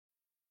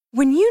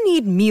When you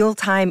need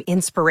mealtime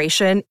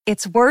inspiration,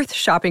 it's worth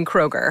shopping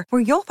Kroger,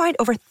 where you'll find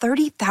over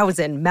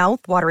 30,000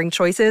 mouth-watering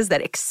choices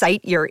that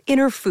excite your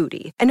inner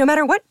foodie. And no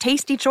matter what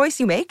tasty choice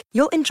you make,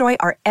 you'll enjoy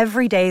our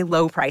everyday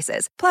low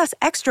prices, plus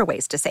extra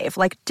ways to save,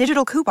 like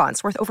digital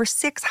coupons worth over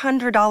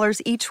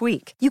 $600 each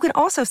week. You can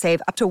also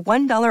save up to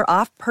 $1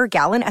 off per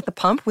gallon at the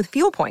pump with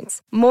fuel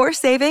points. More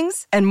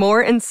savings and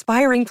more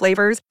inspiring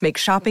flavors make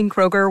shopping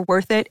Kroger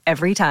worth it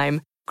every time.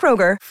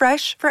 Kroger,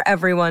 fresh for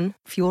everyone.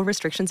 Fuel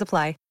restrictions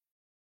apply.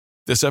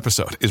 This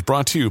episode is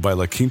brought to you by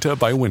La Quinta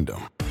by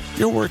Wyndham.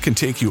 Your work can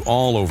take you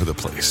all over the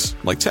place,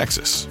 like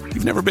Texas.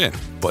 You've never been,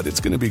 but it's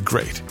going to be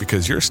great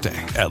because you're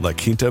staying at La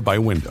Quinta by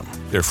Wyndham.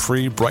 Their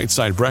free Bright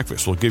Side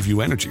breakfast will give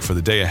you energy for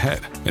the day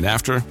ahead. And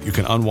after, you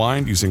can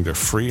unwind using their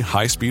free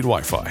high-speed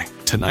Wi-Fi.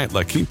 Tonight,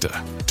 La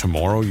Quinta.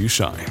 Tomorrow, you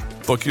shine.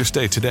 Book your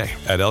stay today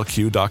at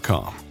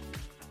LQ.com.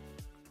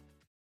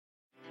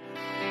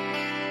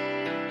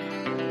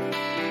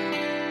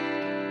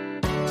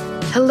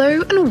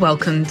 Hello and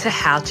welcome to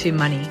How to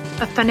Money,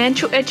 a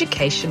financial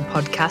education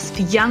podcast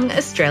for young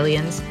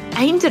Australians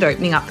aimed at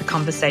opening up the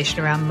conversation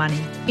around money.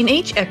 In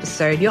each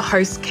episode, your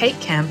host, Kate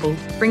Campbell,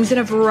 brings in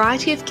a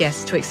variety of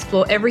guests to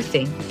explore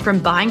everything from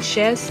buying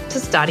shares to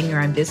starting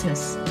your own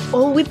business,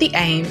 all with the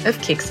aim of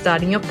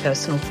kickstarting your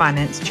personal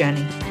finance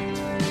journey.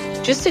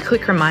 Just a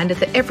quick reminder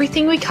that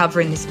everything we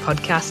cover in this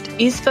podcast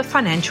is for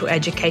financial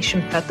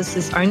education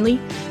purposes only,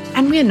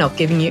 and we are not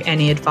giving you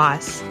any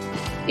advice.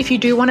 If you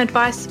do want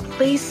advice,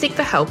 please seek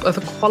the help of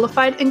a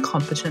qualified and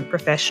competent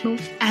professional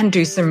and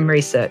do some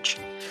research.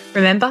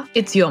 Remember,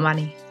 it's your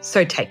money,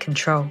 so take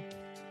control.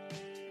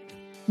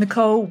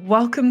 Nicole,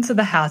 welcome to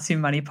the How to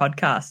Money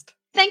podcast.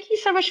 Thank you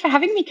so much for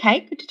having me,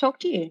 Kate. Good to talk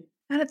to you.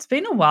 And it's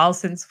been a while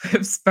since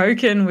we've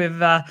spoken with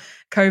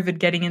COVID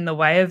getting in the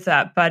way of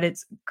that, but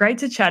it's great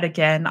to chat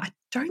again. I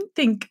don't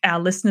think our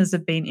listeners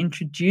have been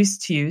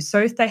introduced to you. So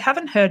if they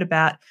haven't heard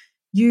about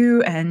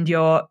you and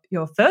your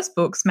first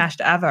book, Smashed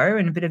Avo,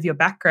 and a bit of your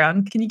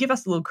background, can you give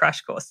us a little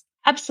crash course?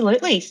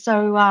 Absolutely.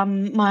 So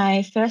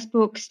my first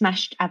book,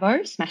 Smashed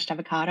Avo, Smashed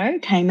Avocado,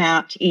 came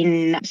out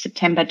in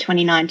September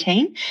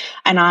 2019.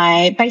 And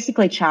I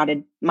basically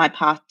charted my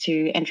path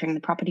to entering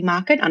the property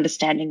market,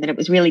 understanding that it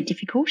was really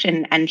difficult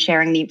and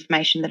sharing the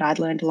information that I'd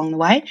learned along the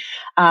way.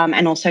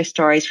 And also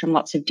stories from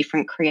lots of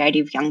different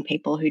creative young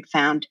people who'd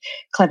found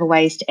clever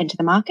ways to enter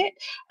the market.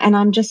 And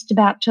I'm just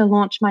about to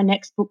launch my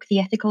next book, The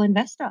Ethical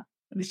Investor.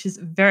 Which is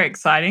very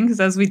exciting because,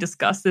 as we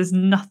discussed, there's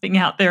nothing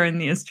out there in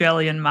the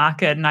Australian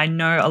market. And I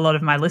know a lot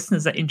of my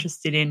listeners are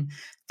interested in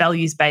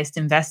values-based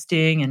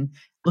investing and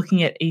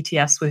looking at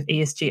ETFs with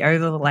ESG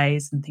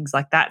overlays and things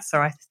like that. So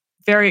I'm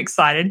very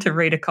excited to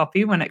read a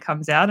copy when it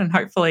comes out and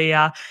hopefully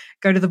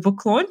go to the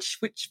book launch,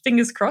 which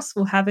fingers crossed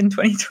we'll have in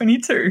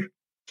 2022.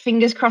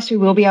 Fingers crossed we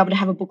will be able to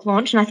have a book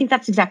launch. And I think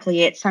that's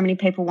exactly it. So many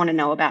people want to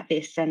know about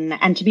this.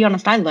 And to be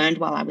honest, I learned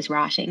while I was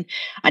writing.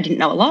 I didn't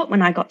know a lot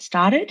when I got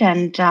started,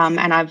 and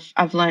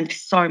I've learned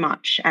so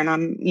much, and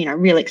I'm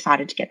really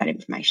excited to get that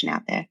information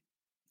out there.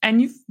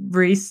 And you've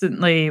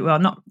recently, well,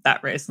 not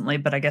that recently,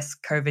 but I guess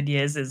COVID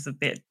years is a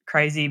bit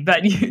crazy.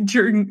 But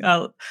during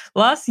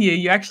last year,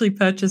 you actually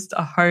purchased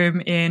a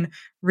home in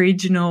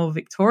regional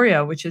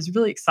Victoria, which is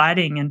really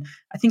exciting. And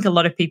I think a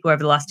lot of people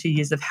over the last 2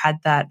 years have had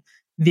that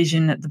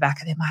vision at the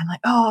back of their mind, like,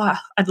 oh,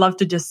 I'd love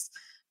to just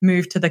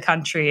move to the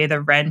country,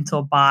 either rent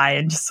or buy,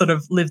 and just sort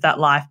of live that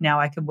life. Now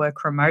I can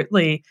work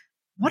remotely.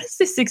 What has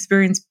this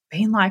experience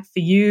been like for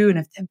you? And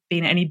have there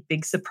been any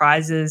big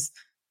surprises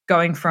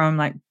going from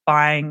like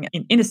buying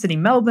in inner city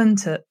Melbourne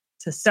to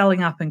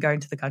selling up and going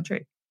to the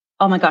country?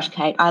 Oh my gosh,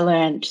 Kate, I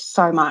learned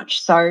so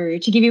much. So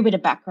to give you a bit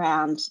of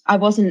background, I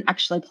wasn't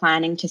actually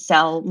planning to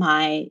sell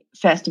my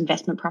first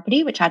investment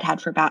property, which I'd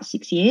had for about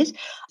 6 years,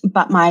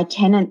 but my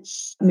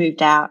tenants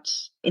moved out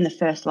in the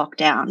first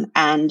lockdown.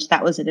 And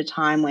that was at a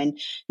time when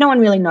no one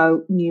really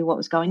knew what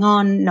was going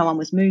on. No one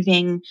was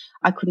moving.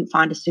 I couldn't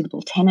find a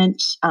suitable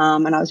tenant.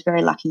 And I was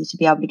very lucky to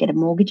be able to get a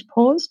mortgage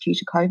pause due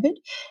to COVID.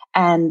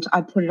 And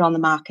I put it on the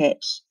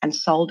market and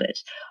sold it.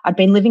 I'd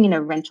been living in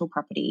a rental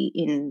property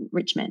in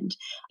Richmond,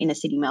 inner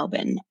city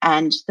Melbourne.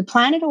 And the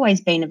plan had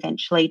always been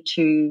eventually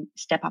to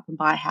step up and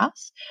buy a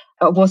house.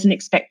 I wasn't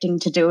expecting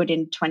to do it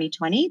in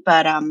 2020,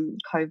 but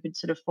COVID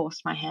sort of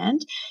forced my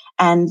hand.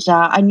 And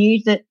I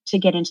knew that to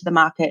get into the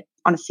market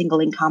on a single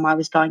income, I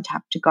was going to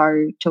have to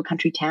go to a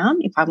country town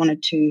if I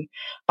wanted to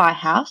buy a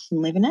house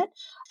and live in it.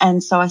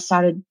 And so I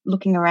started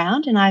looking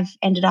around, and I've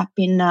ended up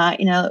in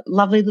a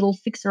lovely little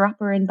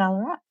fixer-upper in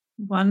Ballarat.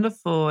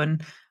 Wonderful.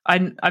 And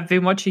I've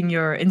been watching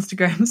your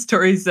Instagram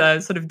stories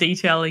sort of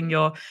detailing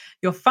your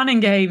fun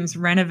and games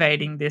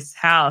renovating this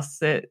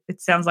house. It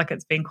sounds like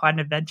it's been quite an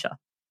adventure.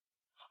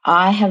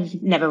 I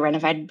have never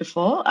renovated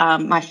before.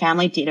 My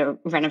family did a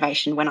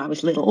renovation when I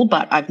was little,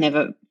 but I've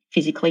never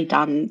physically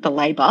done the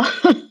labour.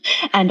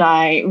 And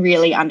I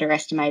really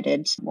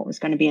underestimated what was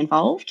going to be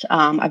involved.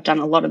 I've done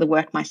a lot of the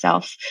work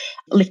myself,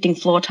 lifting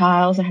floor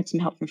tiles. I had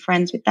some help from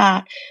friends with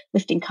that,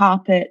 lifting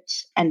carpet,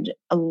 and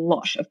a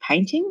lot of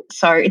painting.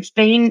 So it's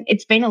been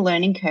a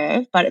learning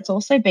curve, but it's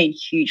also been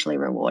hugely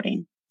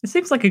rewarding. It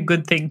seems like a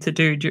good thing to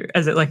do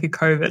as it like a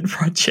COVID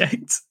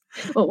project.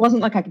 Well, it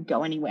wasn't like I could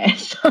go anywhere,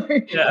 so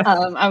Yeah.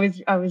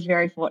 I was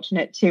very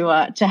fortunate to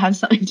have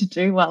something to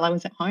do while I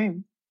was at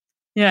home.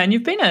 Yeah, and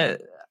you've been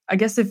I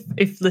guess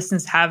if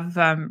listeners have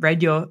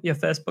read your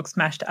first book,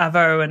 Smashed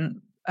Avo,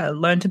 and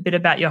learned a bit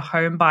about your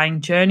home buying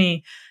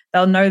journey,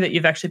 they'll know that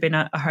you've actually been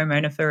a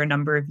homeowner for a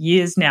number of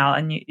years now,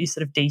 and you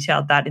sort of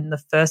detailed that in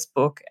the first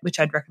book, which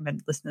I'd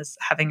recommend listeners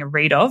having a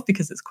read of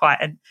because it's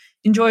quite an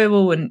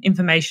enjoyable and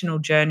informational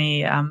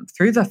journey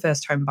through the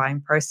first home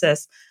buying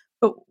process.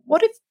 But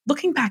what if,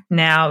 looking back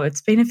now,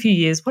 it's been a few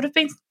years, what have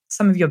been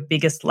some of your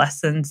biggest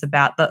lessons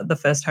about the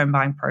first home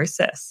buying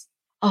process?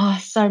 Oh,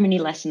 so many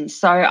lessons.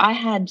 So I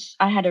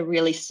had a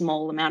really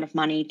small amount of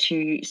money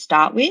to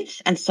start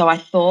with. And so I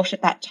thought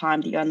at that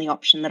time the only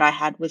option that I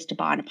had was to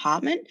buy an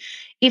apartment.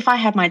 If I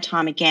had my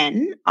time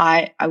again,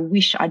 I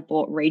wish I'd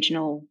bought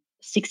regional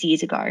 6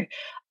 years ago.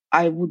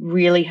 I would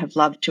really have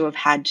loved to have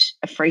had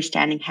a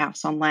freestanding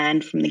house on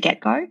land from the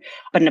get-go,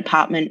 but an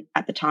apartment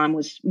at the time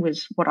was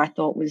what I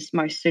thought was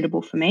most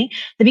suitable for me.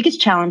 The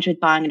biggest challenge with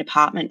buying an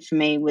apartment for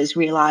me was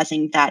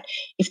realizing that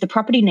if the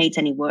property needs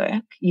any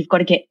work, you've got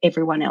to get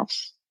everyone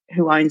else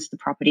who owns the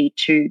property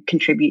to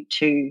contribute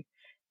to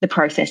the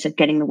process of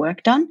getting the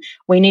work done.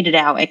 We needed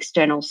our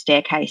external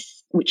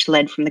staircase, which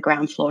led from the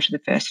ground floor to the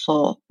first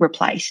floor,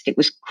 replaced. It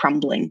was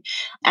crumbling,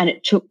 and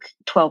it took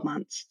 12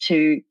 months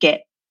to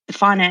get the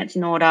finance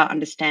in order,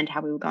 understand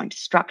how we were going to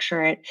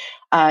structure it.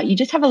 You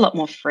just have a lot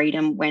more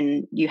freedom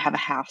when you have a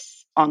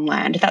house on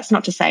land. That's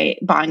not to say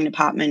buying an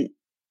apartment,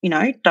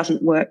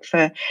 doesn't work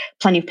for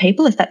plenty of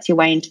people if that's your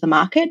way into the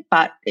market,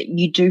 but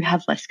you do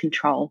have less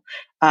control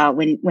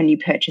when you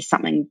purchase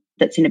something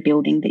that's in a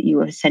building that you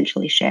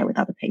essentially share with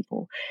other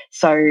people.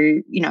 So,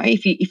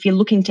 if you're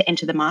looking to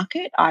enter the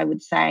market, I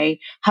would say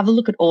have a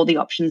look at all the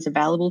options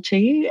available to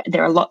you.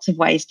 There are lots of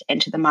ways to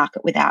enter the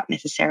market without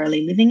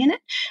necessarily living in it.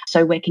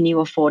 So where can you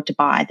afford to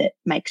buy that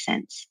makes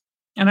sense?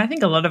 And I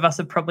think a lot of us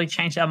have probably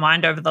changed our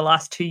mind over the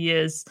last 2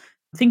 years,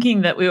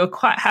 thinking that we were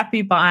quite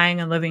happy buying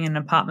and living in an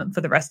apartment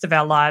for the rest of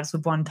our lives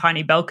with one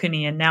tiny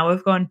balcony. And now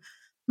we've gone,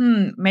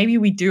 maybe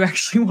we do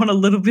actually want a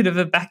little bit of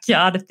a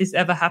backyard if this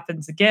ever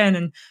happens again.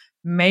 And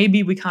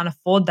maybe we can't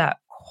afford that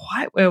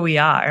quite where we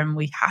are. And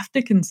we have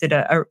to consider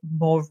a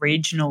more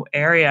regional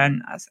area.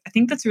 And I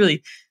think that's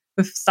really,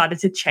 we've started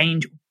to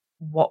change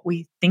what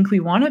we think we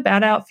want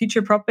about our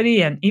future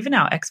property and even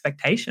our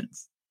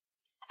expectations.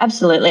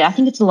 Absolutely. I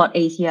think it's a lot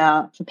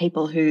easier for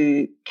people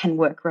who can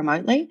work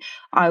remotely.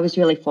 I was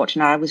really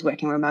fortunate. I was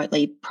working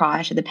remotely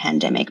prior to the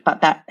pandemic, but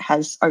that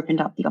has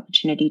opened up the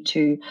opportunity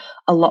to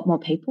a lot more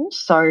people.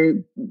 So,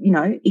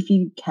 if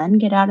you can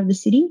get out of the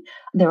city,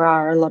 there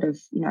are a lot of,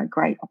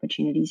 great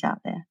opportunities out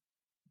there.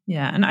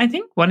 Yeah. And I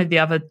think one of the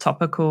other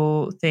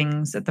topical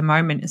things at the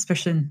moment,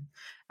 especially in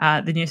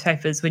the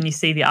newspapers, when you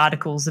see the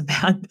articles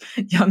about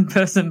young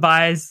person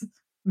buys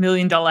 $1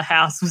 million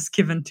house was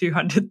given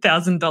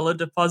 $200,000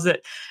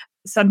 deposit.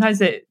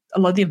 Sometimes a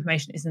lot of the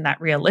information isn't that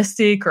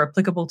realistic or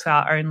applicable to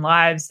our own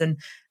lives. And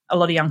a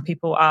lot of young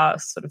people are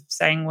sort of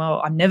saying,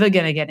 well, I'm never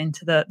going to get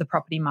into the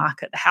property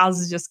market. The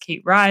houses just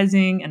keep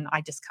rising and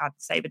I just can't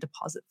save a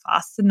deposit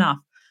fast enough.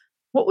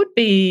 What would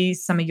be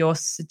some of your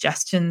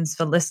suggestions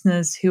for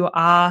listeners who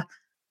are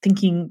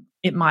thinking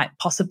it might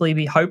possibly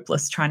be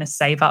hopeless trying to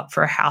save up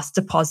for a house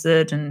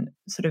deposit and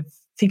sort of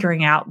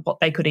figuring out what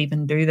they could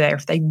even do there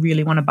if they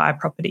really want to buy a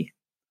property?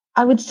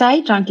 I would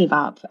say don't give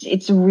up.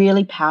 It's a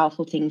really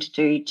powerful thing to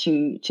do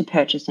to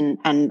purchase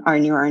and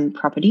own your own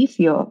property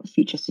for your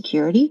future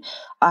security.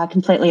 I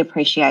completely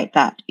appreciate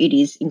that it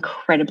is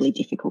incredibly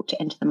difficult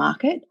to enter the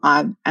market.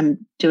 I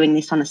am doing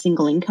this on a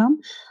single income.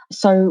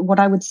 So what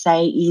I would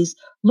say is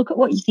look at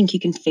what you think you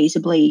can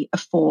feasibly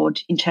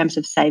afford in terms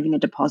of saving a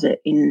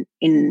deposit in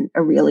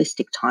a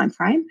realistic time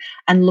frame,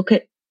 and look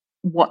at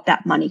what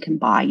that money can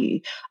buy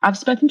you. I've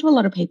spoken to a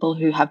lot of people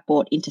who have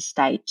bought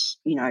interstate,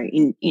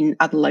 in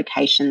other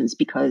locations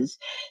because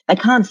they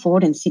can't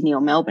afford in Sydney or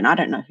Melbourne. I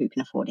don't know who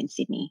can afford in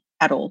Sydney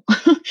at all.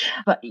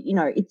 But,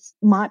 it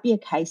might be a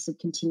case of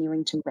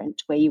continuing to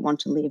rent where you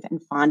want to live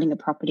and finding a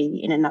property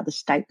in another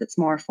state that's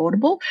more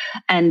affordable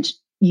and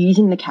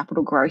using the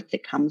capital growth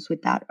that comes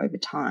with that over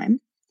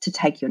time to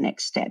take your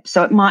next step.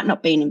 So it might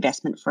not be an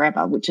investment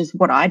forever, which is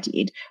what I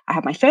did. I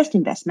had my first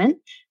investment,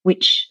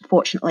 which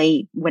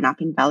fortunately went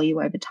up in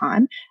value over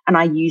time, and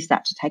I used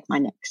that to take my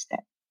next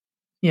step.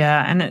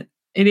 Yeah, and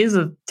it is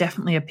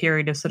definitely a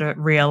period of sort of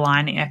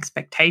realigning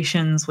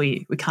expectations.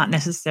 We can't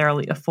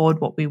necessarily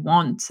afford what we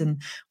want, and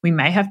we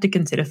may have to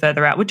consider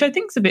further out, which I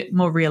think is a bit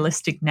more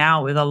realistic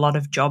now with a lot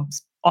of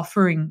jobs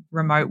offering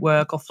remote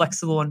work or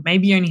flexible, and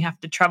maybe you only have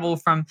to travel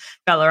from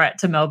Ballarat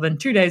to Melbourne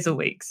 2 days a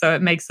week. So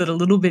it makes it a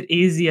little bit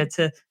easier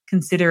to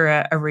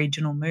consider a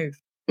regional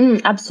move.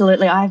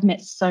 Absolutely. I've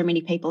met so many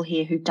people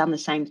here who've done the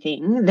same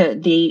thing.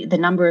 The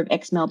number of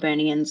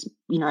ex-Melburnians,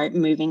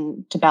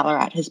 moving to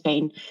Ballarat has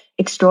been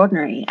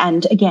extraordinary.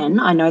 And again,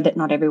 I know that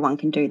not everyone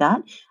can do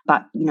that,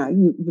 but,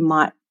 you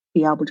might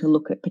be able to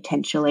look at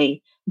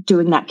potentially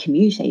doing that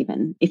commute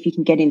even if you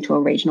can get into a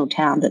regional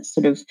town that's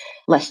sort of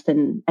less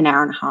than an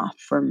hour and a half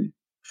from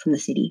from the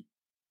city.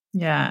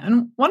 Yeah.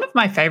 And one of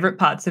my favorite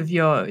parts of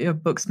your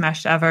book,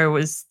 Smashed Avo,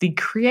 was the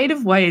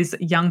creative ways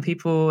that young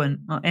people and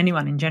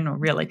anyone in general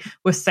really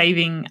were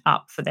saving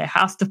up for their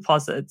house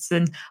deposits.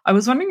 And I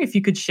was wondering if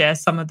you could share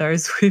some of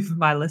those with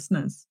my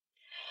listeners.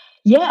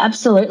 Yeah,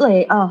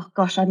 absolutely. Oh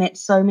gosh, I met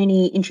so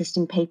many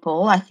interesting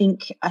people. I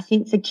think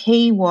the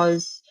key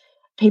was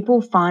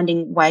people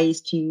finding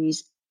ways to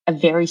use a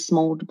very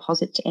small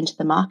deposit to enter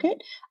the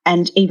market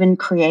and even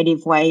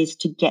creative ways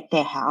to get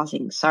their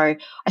housing. So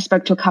I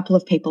spoke to a couple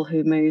of people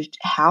who moved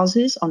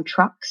houses on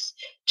trucks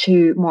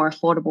to more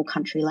affordable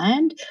country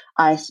land.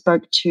 I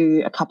spoke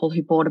to a couple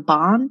who bought a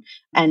barn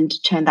and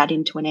turned that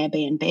into an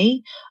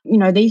Airbnb.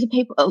 These are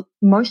people,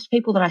 most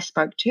people that I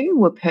spoke to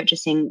were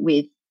purchasing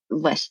with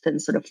less than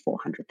sort of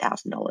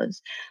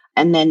 $400,000.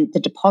 And then the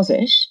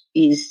deposit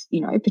is,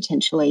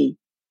 potentially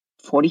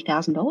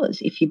 $40,000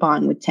 if you're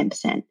buying with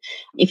 10%.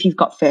 If you've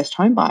got first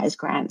home buyers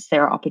grants,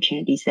 there are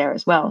opportunities there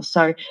as well.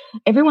 So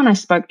everyone I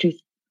spoke to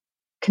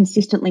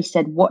consistently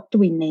said, what do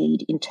we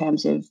need in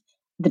terms of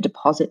the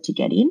deposit to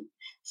get in?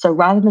 So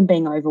rather than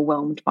being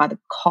overwhelmed by the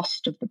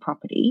cost of the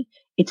property,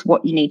 it's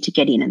what you need to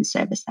get in and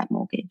service that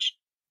mortgage.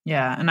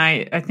 Yeah. And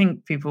I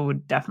think people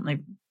would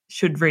definitely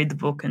should read the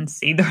book and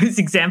see those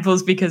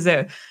examples, because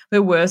there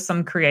were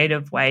some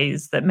creative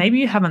ways that maybe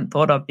you haven't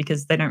thought of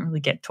because they don't really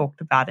get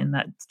talked about in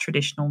that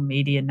traditional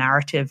media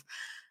narrative.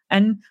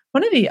 And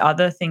one of the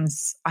other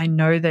things I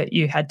know that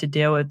you had to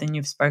deal with and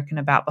you've spoken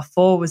about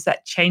before was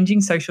that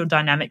changing social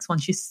dynamics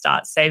once you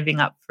start saving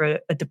up for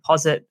a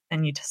deposit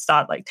and you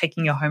start like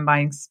taking your home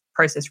buying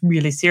process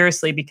really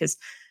seriously, because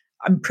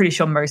I'm pretty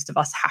sure most of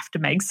us have to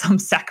make some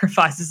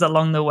sacrifices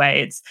along the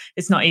way.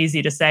 It's not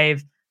easy to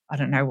save. I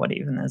don't know what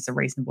even is a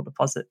reasonable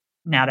deposit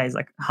nowadays,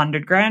 like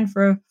 $100,000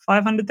 for a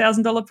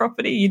 $500,000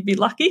 property. You'd be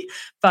lucky.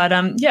 But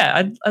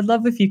I'd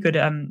love if you could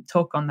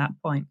talk on that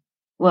point.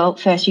 Well,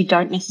 first, you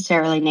don't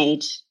necessarily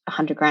need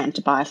 $100,000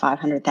 to buy a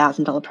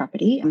 $500,000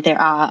 property. There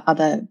are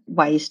other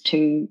ways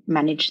to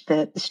manage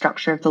the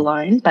structure of the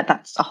loan, but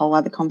that's a whole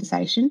other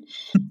conversation.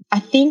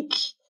 I think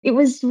it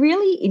was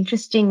really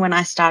interesting when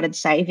I started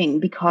saving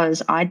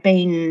because I'd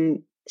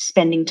been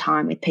spending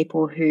time with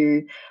people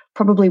who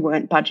probably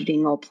weren't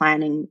budgeting or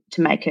planning to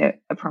make a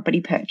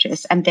property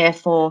purchase and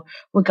therefore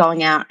were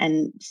going out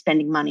and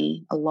spending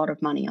money, a lot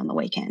of money on the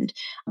weekend.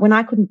 When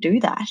I couldn't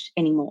do that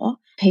anymore,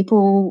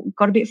 people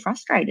got a bit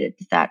frustrated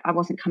that I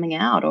wasn't coming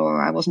out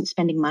or I wasn't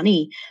spending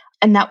money.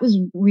 And that was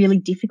really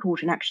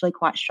difficult and actually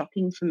quite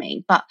shocking for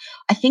me. But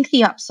I think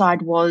the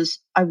upside was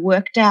I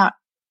worked out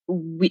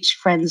which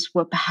friends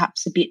were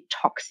perhaps a bit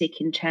toxic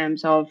in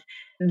terms of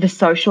the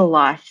social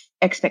life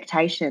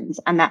expectations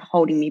and that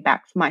holding me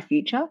back for my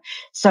future.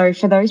 So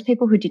for those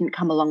people who didn't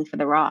come along for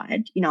the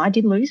ride, I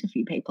did lose a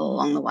few people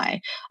along the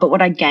way. But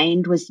what I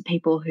gained was the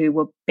people who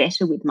were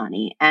better with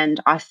money. And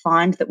I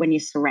find that when you're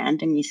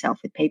surrounding yourself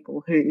with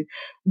people who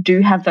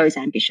do have those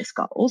ambitious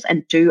goals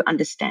and do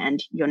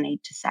understand your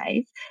need to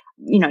save,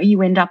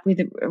 you end up with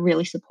a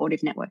really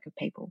supportive network of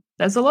people.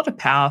 There's a lot of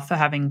power for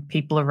having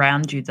people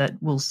around you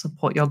that will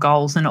support your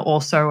goals and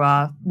also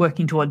are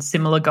working towards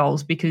similar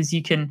goals, because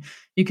you can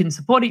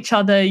support each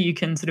other, you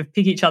can sort of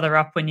pick each other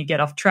up when you get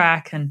off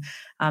track. And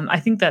I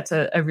think that's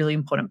a really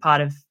important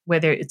part of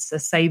whether it's a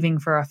saving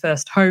for a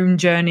first home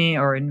journey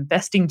or an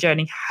investing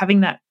journey, having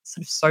that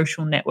sort of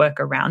social network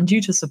around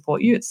you to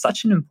support you. It's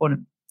such an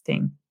important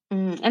thing.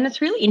 And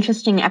it's really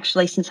interesting,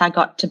 actually, since I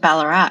got to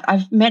Ballarat,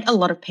 I've met a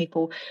lot of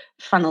people,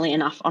 funnily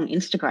enough, on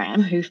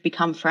Instagram who've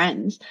become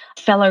friends,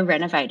 fellow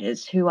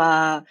renovators who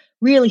are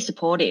really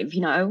supportive.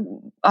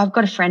 I've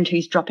got a friend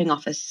who's dropping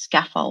off a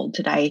scaffold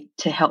today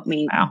to help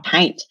me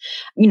paint.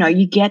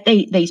 You get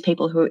these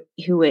people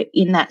who are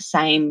in that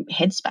same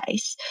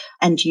headspace,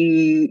 and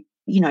you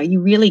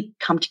really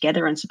come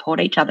together and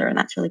support each other, and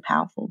that's really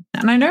powerful.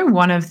 And I know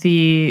one of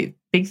the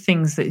big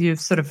things that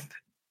you've sort of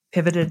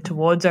pivoted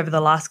towards over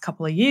the last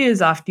couple of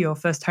years after your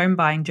first home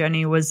buying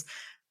journey was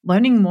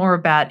learning more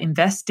about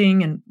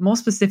investing and more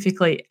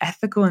specifically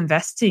ethical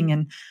investing.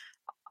 And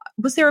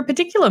was there a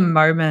particular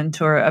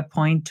moment or a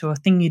point or a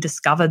thing you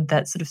discovered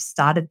that sort of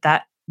started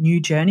that new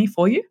journey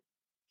for you?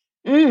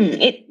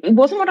 It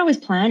wasn't what I was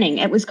planning.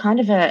 It was kind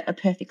of a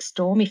perfect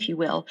storm, if you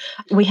will.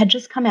 We had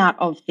just come out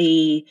of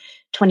the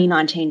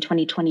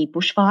 2019-2020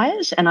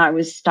 bushfires, and I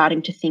was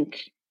starting to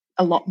think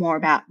a lot more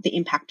about the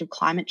impact of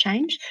climate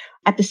change.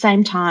 At the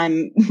same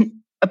time,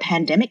 a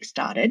pandemic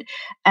started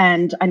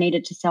and I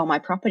needed to sell my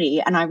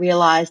property, and I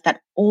realized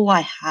that all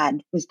I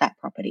had was that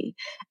property.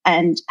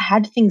 And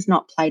had things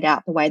not played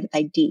out the way that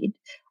they did,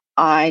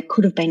 I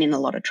could have been in a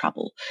lot of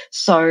trouble.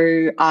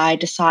 So I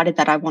decided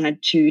that I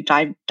wanted to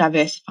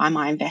diversify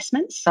my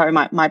investments. So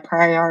my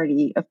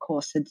priority, of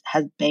course,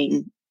 has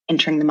been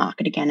entering the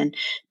market again and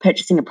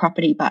purchasing a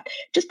property, but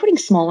just putting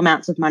small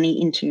amounts of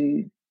money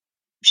into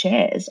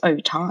shares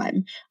over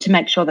time to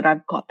make sure that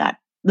I've got that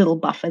little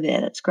buffer there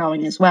that's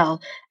growing as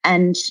well.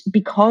 And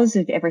because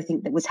of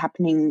everything that was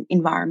happening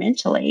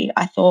environmentally,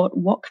 I thought,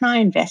 what can I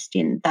invest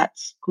in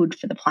that's good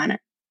for the planet?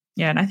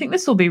 Yeah, and I think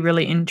this will be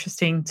really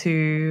interesting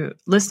to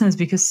listeners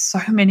because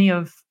so many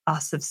of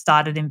us have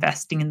started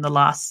investing in the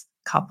last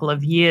couple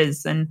of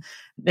years. And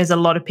there's a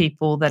lot of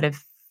people that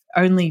have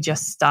only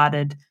just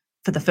started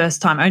for the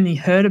first time, only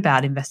heard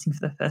about investing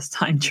for the first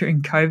time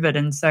during COVID.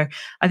 And so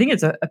I think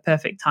it's a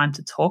perfect time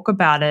to talk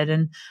about it.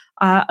 And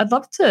I'd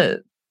love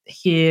to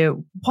hear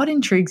what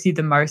intrigues you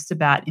the most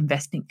about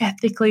investing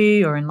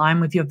ethically or in line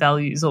with your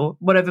values, or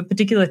whatever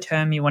particular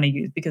term you want to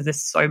use, because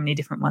there's so many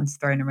different ones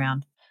thrown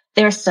around.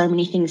 There are so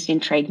many things that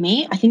intrigue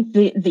me. I think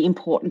the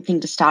important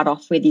thing to start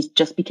off with is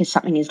just because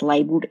something is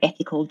labelled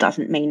ethical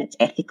doesn't mean it's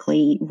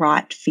ethically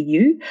right for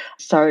you.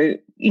 So,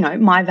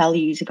 my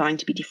values are going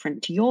to be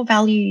different to your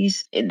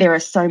values. There are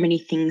so many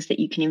things that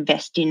you can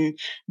invest in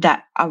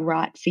that are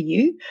right for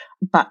you,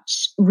 but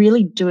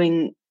really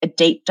doing a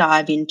deep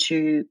dive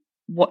into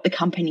what the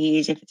company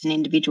is, if it's an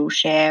individual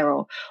share,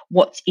 or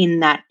what's in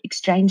that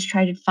exchange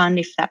traded fund,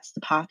 if that's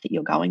the path that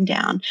you're going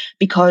down.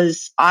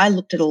 Because I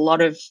looked at a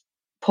lot of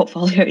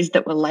portfolios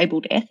that were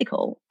labelled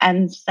ethical,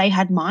 and they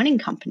had mining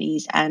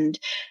companies and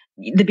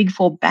the big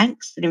four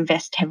banks that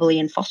invest heavily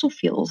in fossil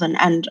fuels.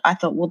 And I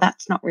thought, well,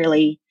 that's not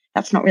really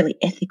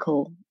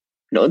ethical.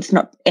 No, it's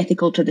not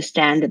ethical to the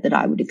standard that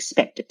I would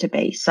expect it to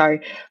be. So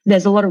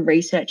there's a lot of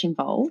research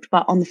involved,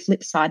 but on the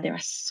flip side, there are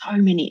so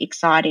many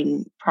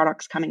exciting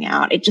products coming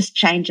out. It just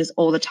changes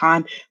all the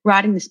time.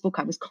 Writing this book,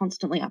 I was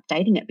constantly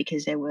updating it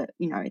because there were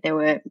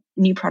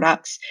new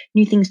products,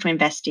 new things to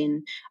invest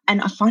in.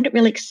 And I find it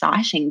really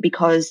exciting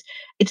because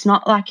it's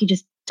not like you're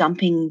just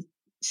dumping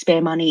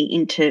spare money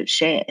into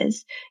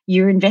shares.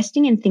 You're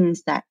investing in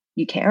things that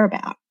you care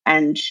about,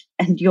 and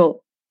you're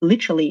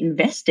literally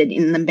invested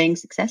in them being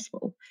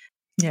successful.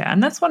 Yeah,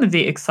 and that's one of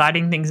the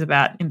exciting things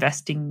about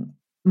investing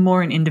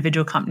more in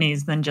individual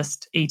companies than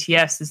just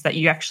ETFs, is that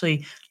you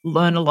actually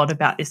learn a lot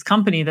about this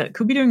company that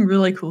could be doing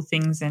really cool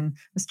things in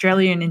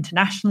Australia and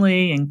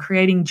internationally, and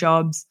creating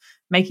jobs,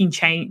 making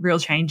real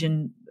change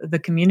in the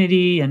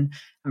community, and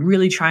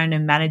really trying to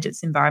manage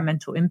its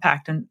environmental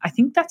impact. And I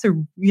think that's a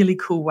really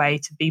cool way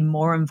to be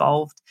more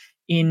involved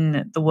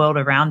in the world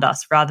around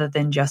us, rather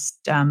than just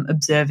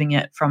observing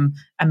it from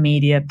a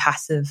media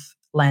passive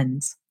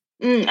lens.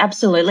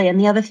 Absolutely. And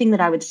the other thing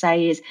that I would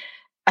say is,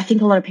 I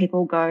think a lot of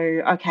people go,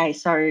 okay,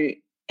 so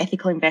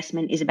ethical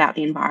investment is about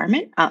the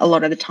environment. A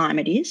lot of the time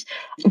it is.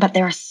 But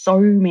there are so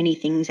many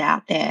things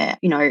out there,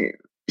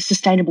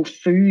 sustainable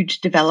food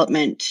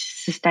development,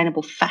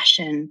 sustainable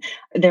fashion.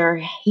 There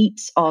are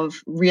heaps of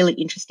really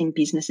interesting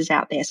businesses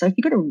out there. So if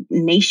you've got a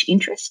niche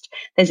interest,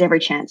 there's every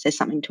chance there's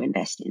something to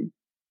invest in.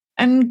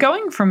 And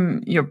going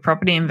from your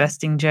property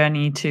investing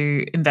journey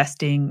to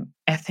investing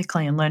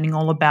ethically and learning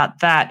all about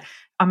that,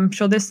 I'm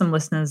sure there's some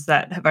listeners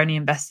that have only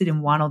invested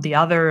in one or the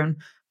other. And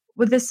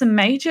were there some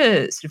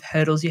major sort of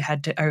hurdles you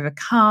had to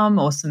overcome,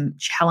 or some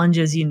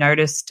challenges you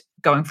noticed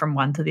going from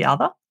one to the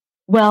other?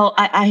 Well,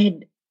 I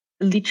had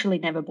literally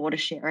never bought a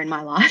share in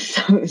my life,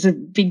 so it was a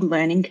big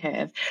learning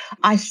curve.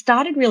 I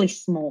started really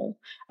small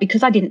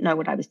because I didn't know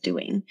what I was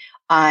doing.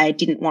 I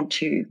didn't want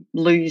to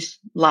lose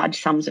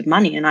large sums of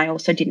money, and I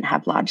also didn't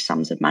have large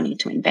sums of money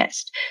to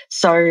invest.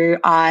 So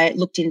I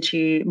looked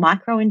into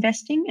micro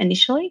investing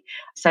initially.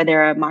 So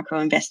there are micro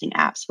investing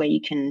apps where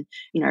you can,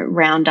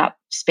 round up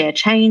spare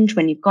change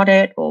when you've got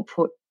it, or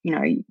put,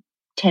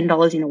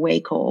 $10 in a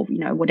week, or,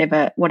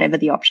 whatever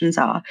the options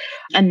are,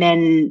 and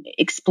then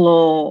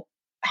explore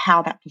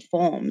how that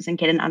performs and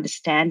get an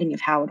understanding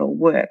of how it all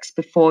works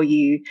before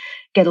you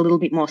get a little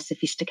bit more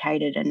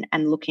sophisticated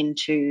and look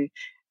into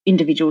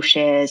individual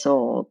shares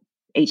or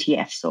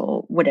ETFs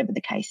or whatever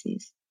the case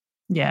is.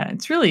 Yeah,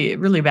 it's really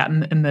about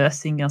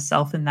immersing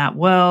yourself in that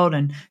world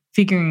and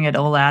figuring it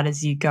all out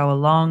as you go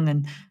along.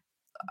 And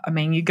I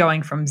mean, you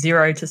going from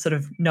zero to sort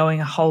of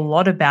knowing a whole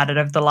lot about it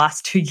over the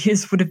last 2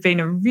 years would have been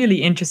a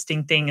really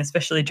interesting thing,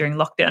 especially during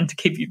lockdown, to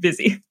keep you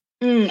busy.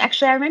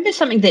 Actually, I remember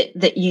something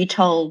that you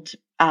told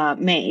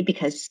me,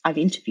 because I've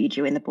interviewed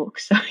you in the book.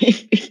 So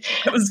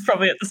it was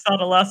probably at the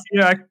start of last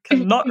year. I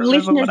cannot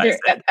remember what I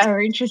said.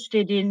 Are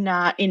interested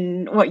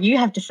in what you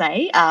have to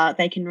say,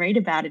 they can read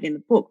about it in the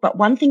book. But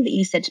one thing that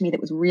you said to me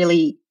that was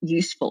really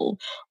useful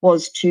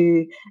was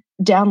to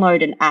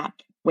download an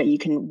app where you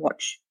can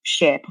watch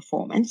share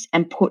performance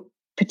and put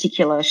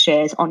particular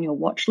shares on your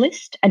watch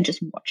list and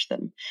just watch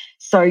them.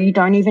 So you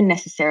don't even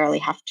necessarily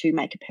have to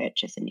make a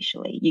purchase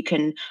initially. You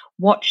can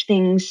watch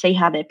things, see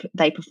how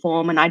they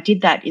perform. And I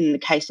did that in the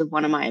case of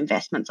one of my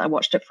investments. I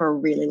watched it for a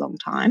really long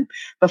time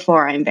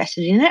before I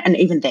invested in it. And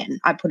even then,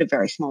 I put a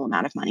very small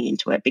amount of money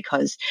into it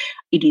because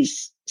it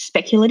is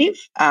speculative.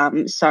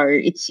 So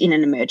it's in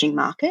an emerging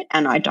market,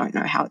 and I don't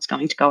know how it's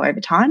going to go over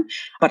time.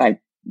 But I,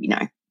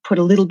 put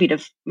a little bit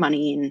of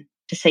money in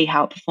to see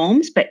how it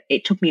performs, but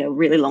it took me a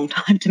really long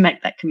time to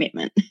make that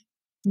commitment.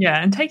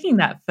 Yeah, and taking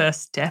that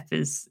first step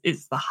is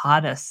the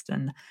hardest.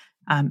 And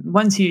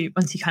once you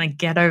kind of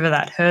get over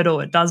that hurdle,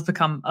 it does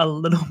become a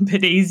little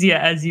bit easier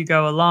as you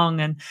go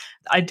along. And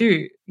I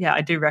do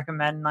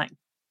recommend, like,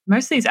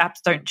 most of these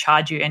apps don't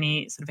charge you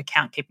any sort of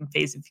account keeping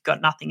fees if you've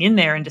got nothing in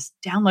there, and just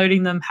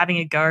downloading them, having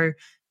a go.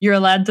 You're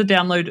allowed to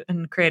download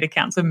and create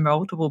accounts with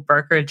multiple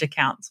brokerage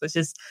accounts, which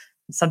is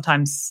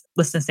sometimes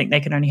listeners think they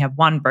can only have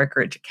one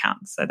brokerage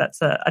account. So that's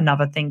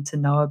another thing to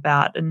know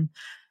about. And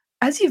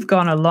as you've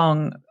gone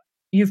along,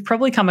 you've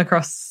probably come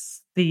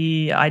across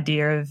the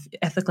idea of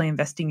ethically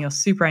investing your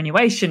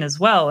superannuation as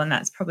well. And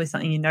that's probably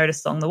something you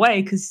noticed along the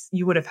way because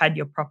you would have had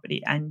your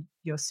property and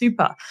your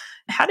super.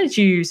 How did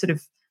you sort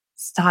of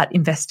start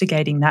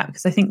investigating that?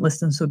 Because I think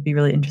listeners would be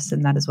really interested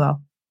in that as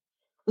well.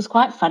 It was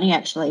quite funny,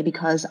 actually,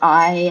 because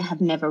I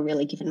have never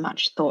really given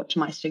much thought to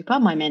my super.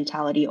 My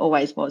mentality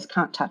always was,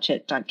 can't touch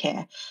it, don't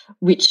care,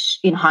 which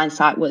in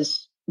hindsight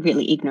was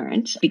really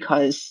ignorant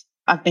because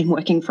I've been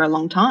working for a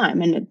long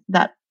time and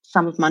that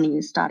sum of money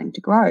is starting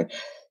to grow.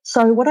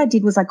 So what I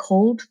did was I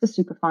called the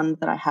super fund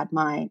that I had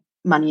my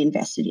money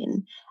invested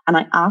in and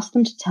I asked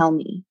them to tell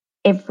me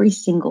every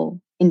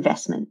single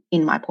investment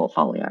in my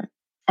portfolio,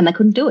 and they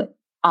couldn't do it.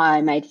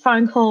 I made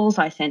phone calls,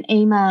 I sent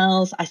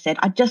emails, I said,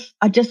 I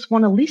just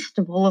want a list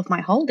of all of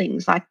my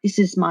holdings. Like this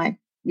is my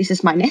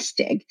nest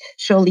egg.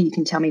 Surely you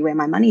can tell me where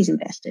my money is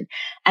invested.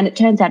 And it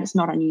turns out it's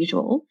not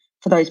unusual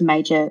for those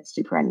major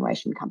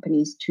superannuation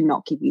companies to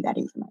not give you that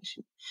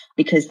information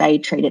because they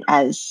treat it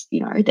as,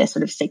 their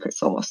sort of secret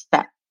sauce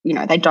that,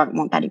 they don't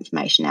want that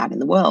information out in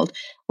the world.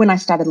 When I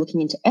started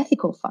looking into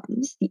ethical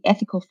funds, the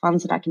ethical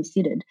funds that I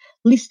considered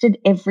listed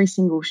every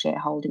single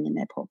shareholding in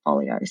their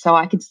portfolio. So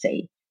I could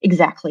see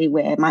exactly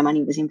where my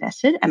money was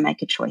invested and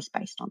make a choice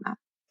based on that.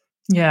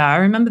 Yeah, I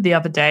remember the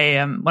other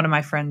day, one of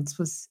my friends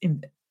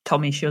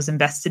told me she was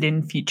invested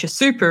in Future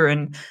Super,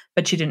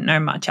 but she didn't know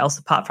much else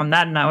apart from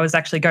that. And I was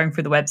actually going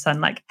through the website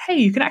and like, hey,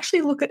 you can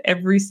actually look at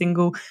every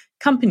single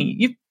company.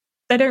 You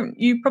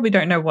probably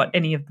don't know what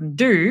any of them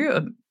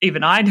do.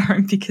 Even I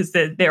don't because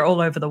they're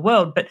all over the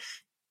world. But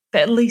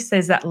at least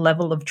there's that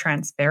level of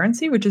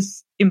transparency, which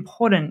is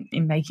important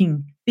in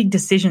making big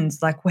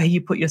decisions like where you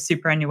put your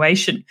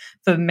superannuation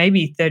for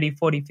maybe 30,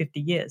 40, 50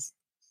 years.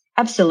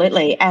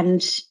 Absolutely.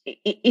 And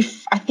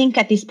if I think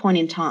at this point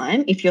in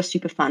time, if your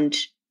super fund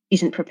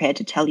isn't prepared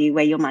to tell you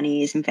where your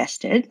money is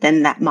invested,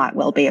 then that might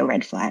well be a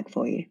red flag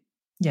for you.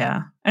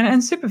 Yeah.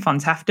 And super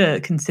funds have to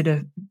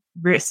consider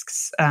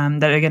risks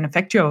that are going to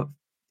affect your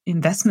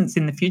investments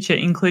in the future,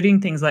 including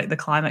things like the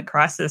climate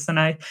crisis.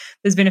 And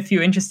there's been a few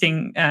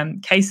interesting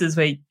cases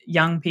where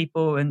young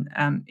people and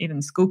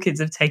even school kids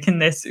have taken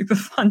their super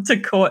fund to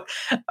court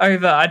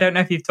over, I don't know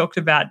if you've talked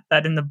about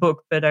that in the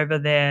book, but over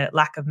their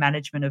lack of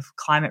management of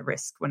climate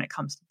risk when it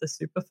comes to the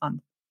super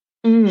fund.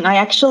 I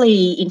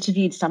actually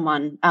interviewed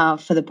someone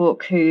for the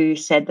book who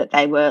said that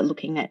they were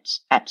looking at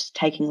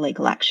taking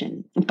legal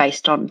action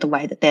based on the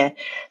way that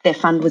their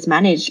fund was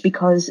managed,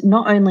 because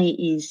not only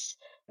is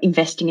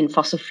investing in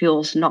fossil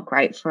fuels not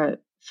great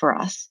for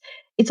us,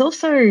 it's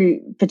also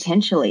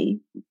potentially,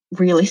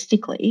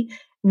 realistically,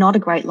 not a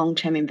great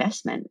long-term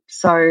investment.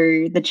 So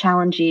the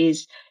challenge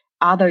is,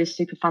 are those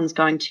super funds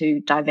going to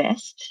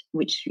divest,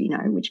 which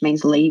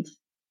means leave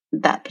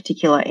that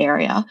particular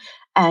area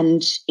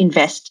and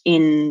invest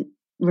in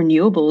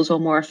renewables or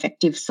more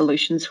effective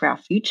solutions for our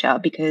future?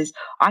 Because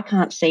I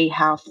can't see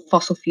how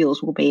fossil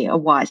fuels will be a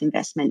wise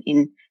investment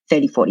in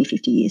 30, 40,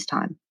 50 years'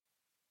 time.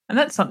 And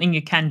that's something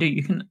you can do.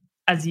 You can,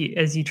 as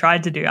you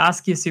tried to do,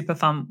 ask your super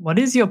fund, what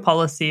is your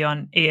policy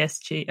on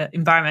ESG,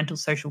 environmental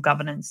social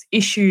governance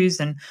issues,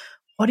 and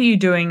what are you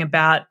doing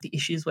about the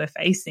issues we're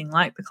facing,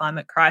 like the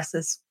climate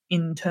crisis,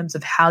 in terms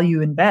of how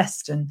you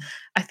invest? And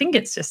I think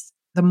it's just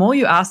the more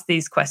you ask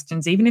these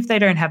questions, even if they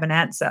don't have an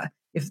answer,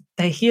 if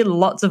they hear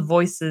lots of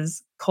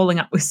voices calling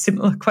up with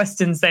similar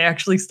questions, they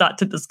actually start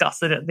to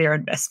discuss it at their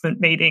investment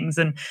meetings,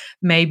 and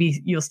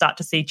maybe you'll start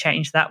to see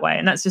change that way.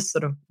 And that's just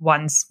sort of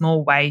one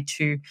small way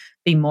to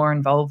be more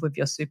involved with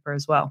your super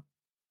as well.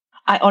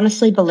 I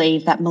honestly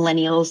believe that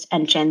millennials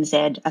and Gen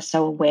Z are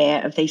so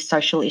aware of these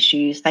social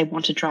issues. They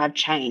want to drive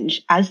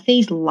change. As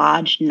these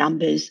large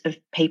numbers of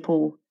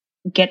people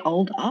get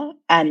older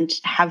and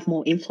have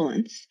more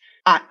influence,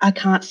 I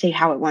can't see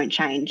how it won't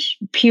change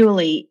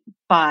purely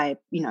by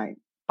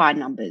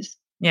numbers.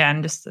 Yeah,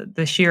 and just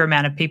the sheer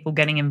amount of people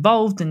getting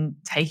involved and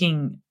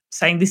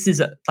saying this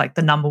is like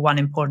the number one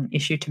important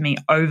issue to me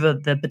over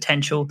the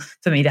potential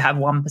for me to have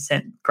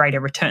 1% greater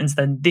returns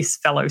than this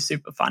fellow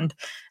super fund,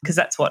 because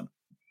that's what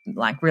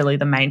really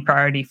the main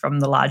priority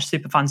from the large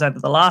super funds over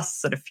the last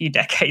sort of few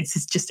decades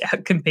is just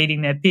out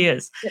competing their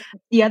peers.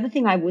 The other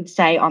thing I would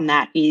say on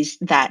that is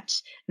that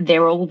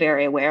they're all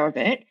very aware of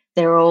it.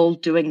 They're all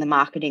doing the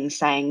marketing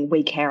saying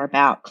we care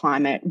about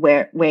climate,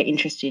 we're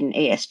interested in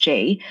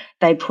ESG.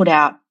 They put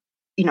out,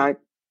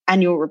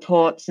 annual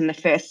reports, and the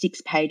first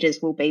 6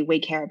 pages will be we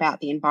care about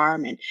the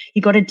environment.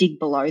 You've got to dig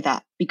below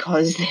that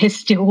because they're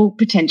still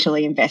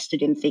potentially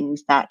invested in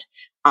things that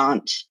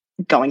aren't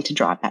going to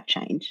drive that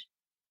change.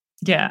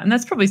 Yeah, and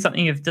that's probably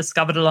something you've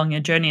discovered along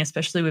your journey,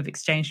 especially with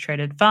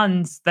exchange-traded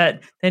funds,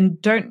 that then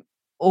don't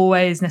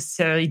always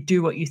necessarily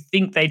do what you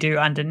think they do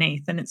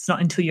underneath. And it's not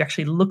until you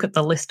actually look at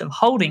the list of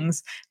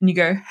holdings and you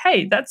go,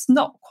 hey, that's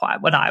not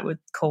quite what I would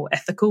call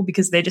ethical,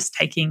 because they're just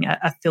taking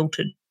a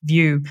filtered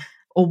view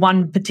or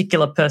one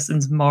particular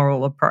person's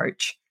moral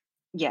approach.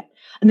 Yeah.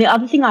 And the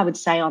other thing I would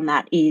say on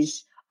that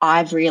is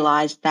I've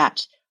realized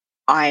that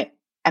I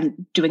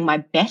am doing my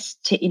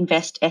best to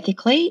invest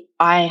ethically.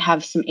 I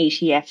have some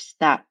ETFs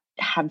that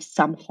have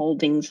some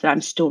holdings that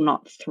I'm still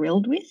not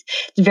thrilled with.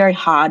 It's very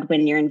hard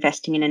when you're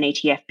investing in an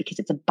ETF because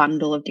it's a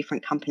bundle of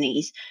different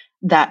companies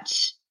that,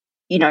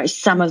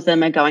 some of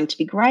them are going to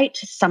be great,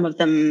 some of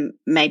them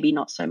maybe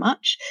not so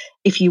much.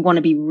 If you want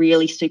to be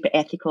really super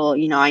ethical,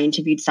 I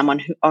interviewed someone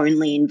who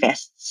only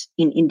invests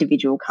in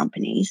individual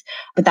companies,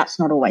 but that's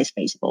not always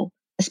feasible,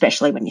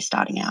 especially when you're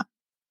starting out.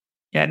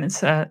 Yeah, and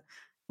it's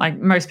like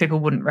most people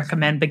wouldn't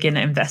recommend beginner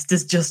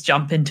investors just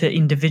jump into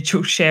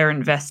individual share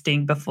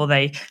investing before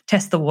they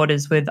test the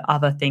waters with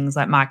other things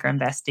like micro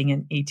investing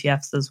and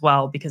ETFs as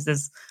well, because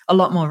there's a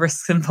lot more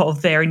risks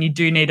involved there, and you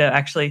do need to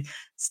actually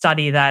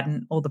study that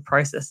and all the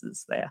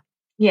processes there.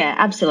 Yeah,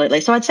 absolutely.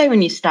 So I'd say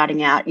when you're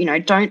starting out,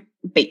 don't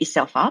beat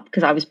yourself up,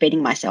 because I was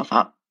beating myself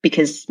up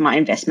because my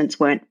investments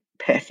weren't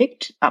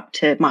perfect up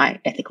to my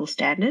ethical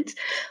standards.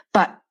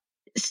 But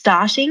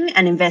starting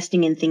and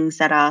investing in things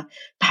that are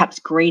perhaps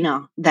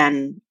greener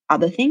than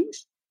other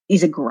things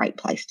is a great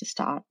place to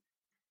start.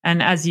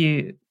 And as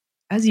you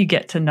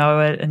get to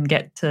know it and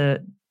get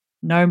to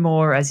know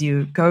more as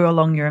you go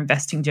along your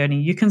investing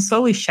journey, you can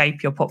slowly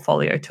shape your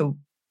portfolio to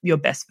your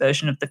best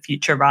version of the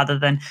future rather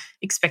than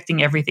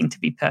expecting everything to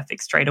be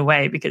perfect straight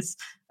away, because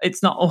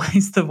it's not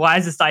always the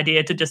wisest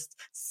idea to just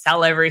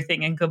sell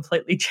everything and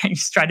completely change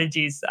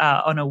strategies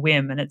on a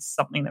whim. And it's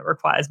something that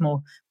requires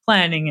more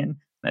planning and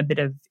a bit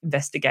of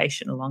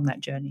investigation along that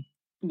journey.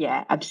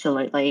 Yeah,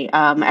 absolutely.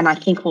 And I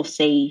think we'll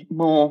see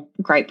more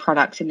great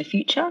products in the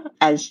future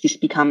as this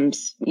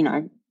becomes,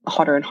 a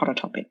hotter and hotter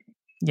topic.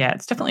 Yeah,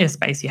 it's definitely a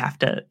space you have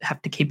to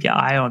keep your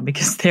eye on,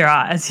 because there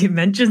are, as you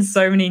mentioned,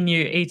 so many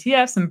new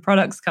ETFs and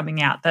products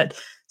coming out that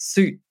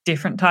suit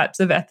different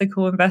types of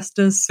ethical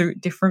investors, suit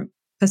different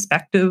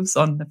perspectives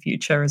on the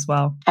future as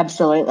well.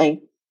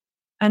 Absolutely.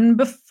 And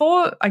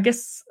before, I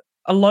guess,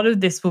 a lot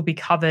of this will be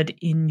covered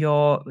in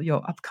your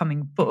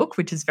upcoming book,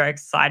 which is very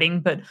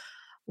exciting. But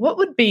what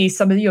would be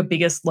some of your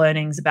biggest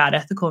learnings about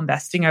ethical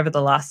investing over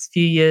the last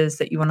few years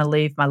that you want to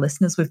leave my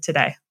listeners with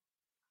today?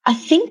 I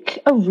think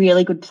a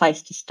really good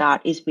place to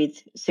start is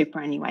with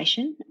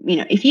superannuation.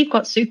 If you've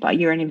got super,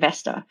 you're an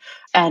investor,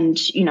 and,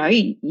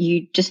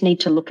 you just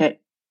need to look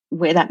at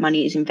where that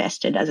money is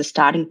invested as a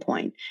starting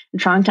point.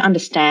 And trying to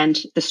understand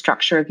the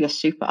structure of your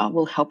super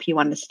will help you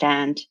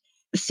understand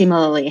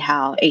similarly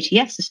how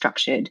ETFs are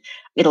structured.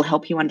 It'll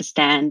help you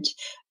understand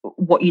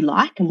what you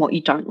like and what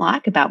you don't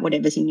like about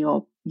whatever's in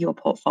your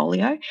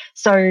portfolio.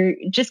 So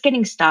just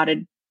getting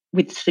started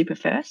with super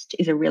first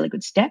is a really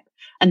good step.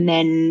 And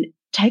then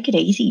take it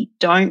easy.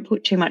 Don't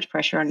put too much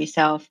pressure on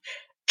yourself.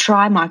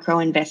 Try micro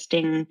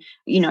investing.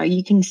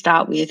 You can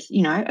start with,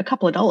 a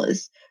couple of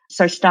dollars.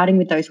 So starting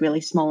with those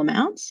really small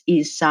amounts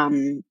is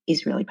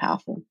really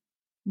powerful.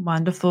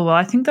 Wonderful. Well,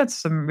 I think that's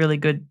some really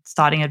good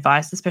starting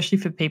advice, especially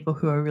for people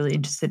who are really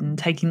interested in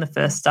taking the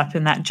first step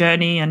in that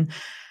journey. And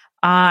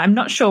I'm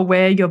not sure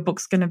where your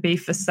book's going to be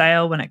for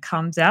sale when it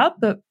comes out,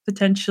 but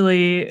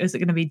potentially, is it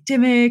going to be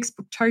Dymocks,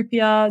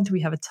 Booktopia? Do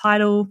we have a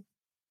title?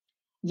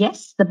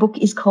 Yes, the book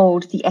is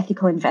called The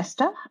Ethical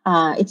Investor.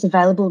 It's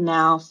available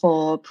now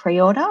for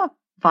pre-order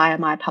via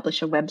my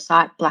publisher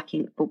website,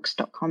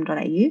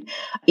 blackinkbooks.com.au.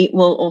 It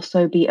will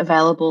also be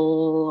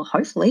available,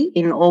 hopefully,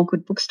 in all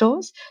good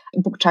bookstores.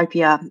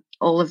 Booktopia,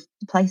 all of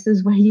the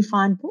places where you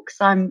find books.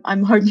 I'm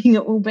hoping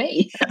it will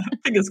be.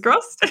 Fingers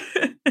crossed.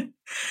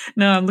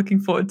 No, I'm looking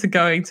forward to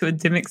going to a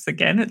Dymocks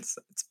again. It's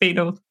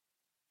been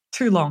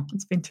too long.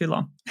 It's been too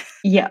long.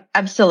 Yeah,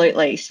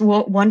 absolutely.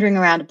 So wandering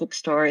around a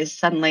bookstore is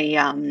suddenly,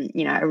 a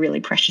really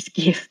precious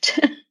gift.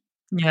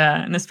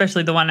 Yeah, and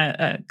especially the one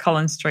at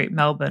Collins Street,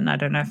 Melbourne. I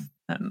don't know if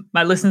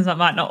my listeners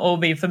might not all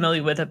be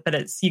familiar with it, but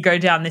you go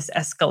down this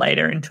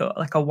escalator into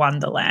like a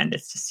wonderland.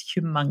 It's just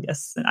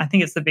humongous. And I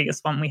think it's the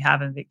biggest one we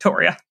have in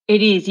Victoria.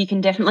 It is. You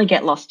can definitely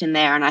get lost in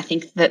there. And I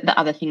think that the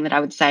other thing that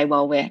I would say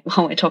while we're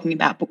talking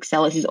about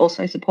booksellers is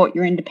also support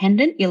your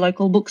independent, your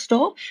local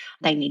bookstore.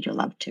 They need your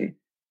love too.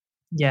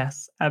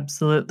 Yes,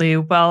 absolutely.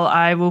 Well,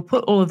 I will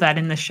put all of that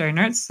in the show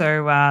notes.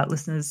 So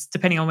listeners,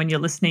 depending on when you're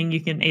listening,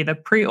 you can either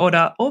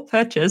pre-order or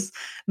purchase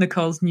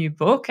Nicole's new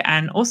book.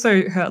 And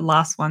also her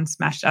last one,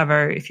 Smashed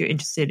Avo, if you're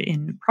interested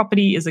in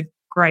property, is a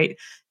great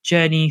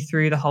journey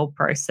through the whole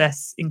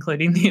process,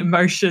 including the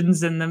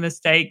emotions and the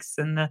mistakes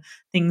and the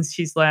things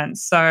she's learned.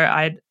 So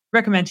I'd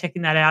recommend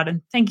checking that out.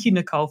 And thank you,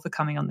 Nicole, for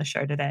coming on the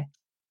show today.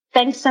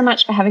 Thanks so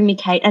much for having me,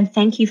 Kate, and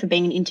thank you for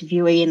being an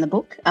interviewee in the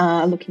book.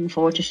 Looking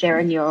forward to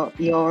sharing your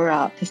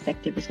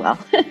perspective as well.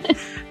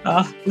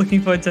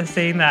 Looking forward to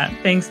seeing that.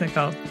 Thanks,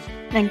 Nicole.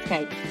 Thanks,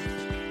 Kate.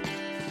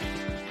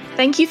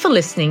 Thank you for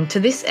listening to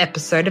this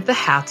episode of the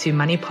How to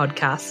Money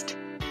podcast.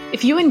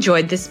 If you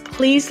enjoyed this,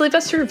 please leave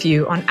us a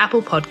review on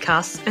Apple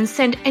Podcasts and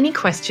send any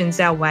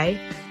questions our way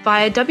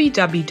via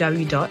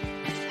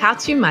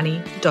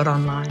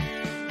www.howtomoney.online.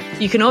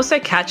 You can also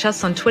catch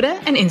us on Twitter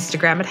and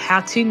Instagram at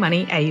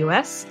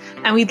HowToMoneyAUS,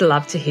 and we'd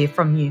love to hear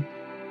from you.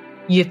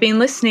 You've been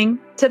listening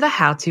to the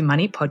How to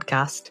Money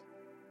podcast.